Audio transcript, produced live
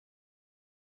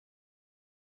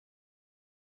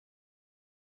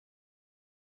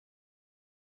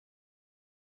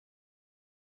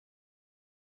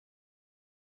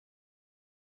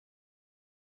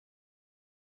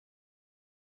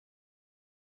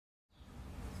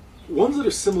Ones that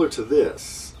are similar to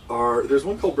this are, there's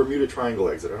one called Bermuda Triangle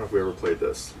Exit. I don't know if we ever played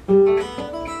this.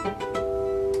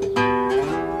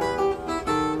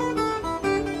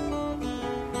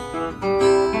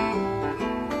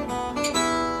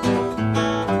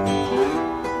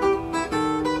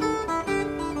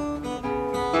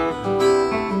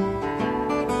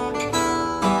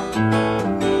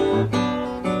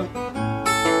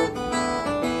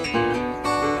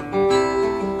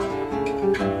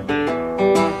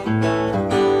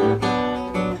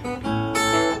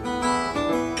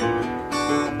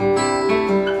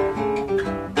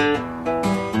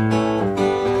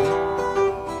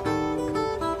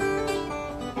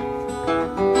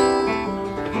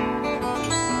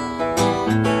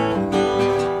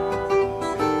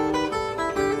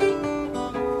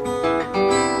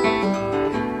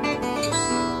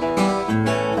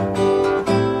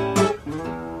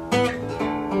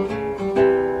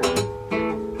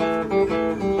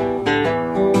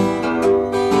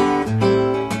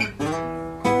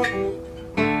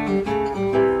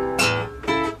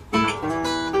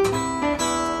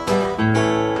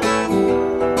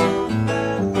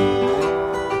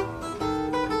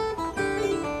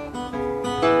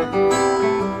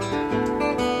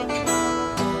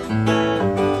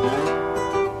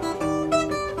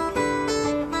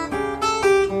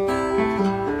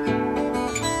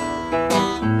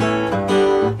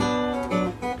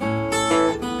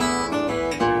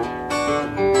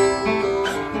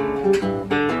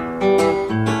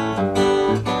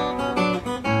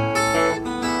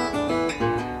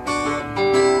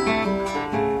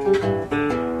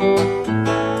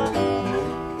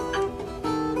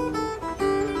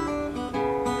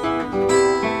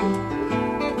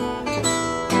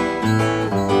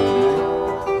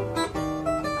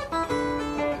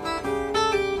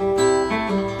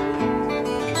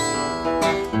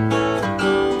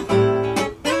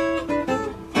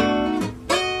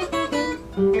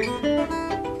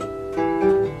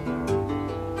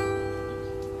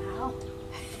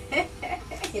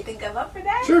 You think I'm up for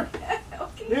that? Sure.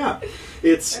 Okay. Yeah.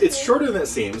 It's shorter than it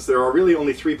seems. There are really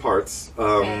only 3 parts.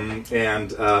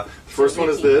 And the first one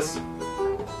is this.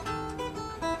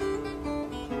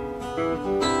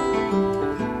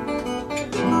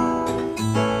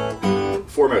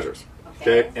 Four measures.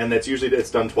 Okay, and that's usually, it's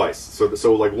done twice.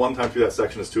 So like one time through that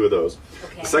section is 2 of those.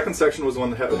 Okay. The second section was the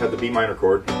one that had the B minor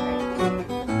chord.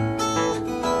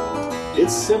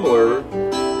 It's similar.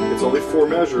 It's only 4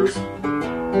 measures,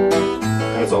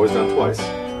 and it's always done twice.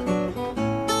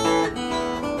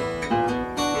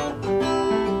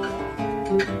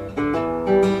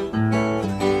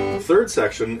 The third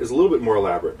section is a little bit more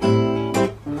elaborate.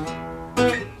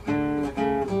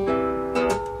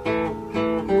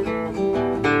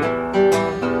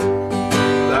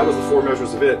 That was the 4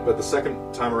 measures of it, but the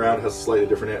second time around has a slightly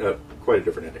different, quite a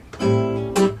different ending.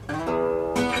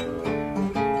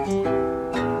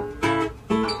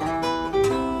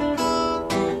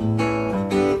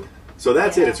 So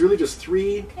that's it. It's really just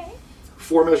 3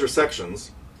 4-measure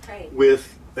sections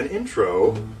with an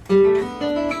intro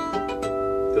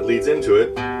that leads into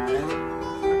it,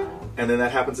 and then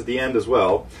that happens at the end as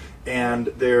well.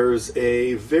 And there's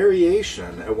a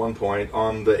variation at one point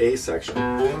on the A section.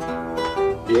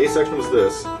 The A section was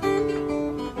this.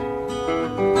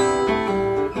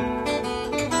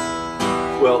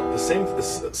 Well,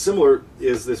 similar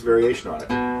is this variation on it.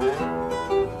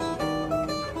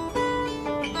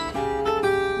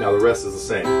 Now the rest is the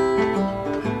same.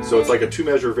 So it's like a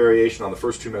 2-measure variation on the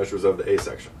first 2 measures of the A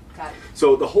section. Got it.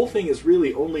 So the whole thing is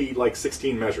really only like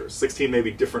 16 measures, 16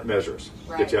 maybe different measures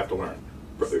that you have to learn.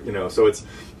 You know, so it's,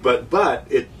 but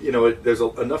it, you know, there's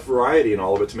enough variety in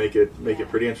all of it to make it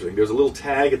pretty interesting. There's a little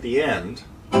tag at the end,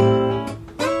 and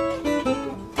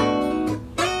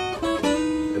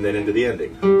then into the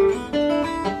ending,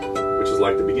 which is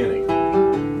like the beginning.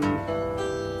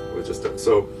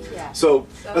 So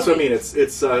that's what I mean.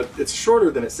 It's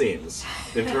shorter than it seems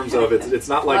in terms of it's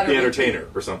not like The Entertainer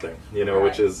or something, you know,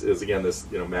 which is again this,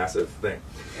 you know, massive thing.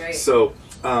 Right. So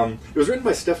it was written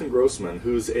by Stefan Grossman,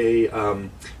 who's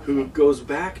who goes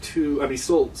back to, I mean, he's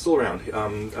still around,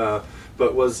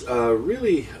 but was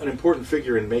really an important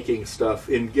figure in making stuff,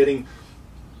 in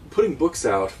putting books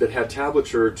out that had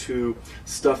tablature to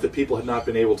stuff that people had not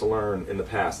been able to learn in the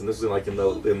past, and this is like in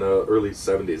the early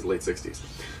 70s, late 60s.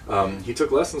 He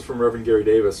took lessons from Reverend Gary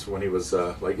Davis when he was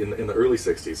like in the early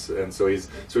 60s, and so he's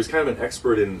kind of an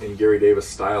expert in Gary Davis'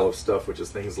 style of stuff, which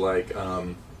is things like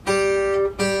let's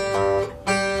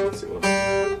see what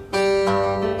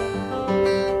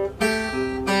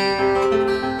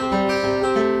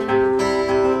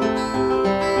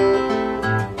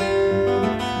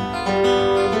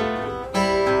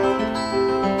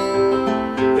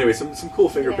some cool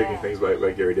finger picking things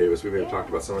by Gary Davis. We may have talked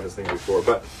about some of his things before,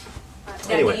 but.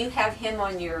 Now, anyway. do you have him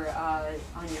on your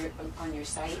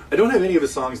site? I don't have any of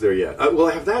his songs there yet. Well,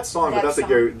 I have that song, but that's song. a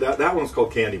Gary. That one's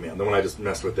called Candyman, the one I just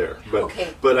messed with there. But Okay.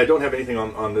 but I don't have anything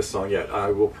on this song yet.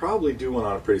 I will probably do one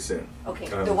on it pretty soon. Okay,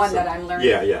 the one that I'm learning.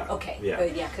 Yeah. Okay, yeah.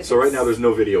 good. Yeah. So right now there's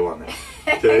no video on that.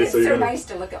 Okay, It's so so nice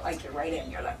to look at like you're right in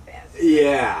your left hand.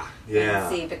 Yeah. And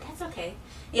see, but that's okay.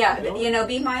 Yeah, No. you know,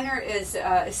 B minor is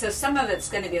so some of it's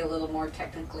going to be a little more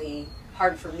technically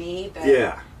hard for me, but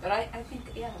But I think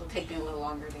it'll take me a little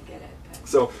longer to get it. But.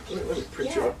 So let me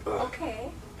print you up a okay.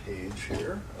 page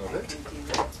here of it. Can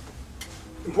do that.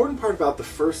 Important part about the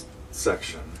first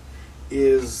section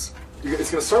is it's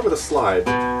going to start with a slide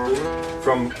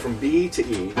from B to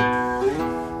E.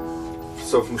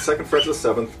 So from the 2nd fret to the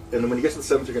 7th, and then when you get to the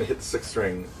 7th, you're going to hit the 6th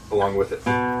string along with it.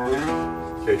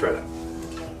 Okay, try that.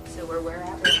 Okay, so we're where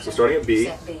at? So starting at B,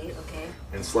 Set B, okay.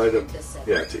 and slide it, To 7,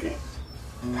 yeah, to E. okay.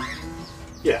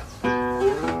 Yeah.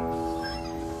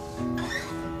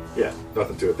 Yeah,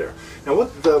 nothing to it there. Now what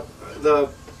the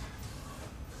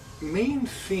main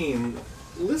theme,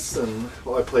 listen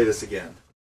while I play this again.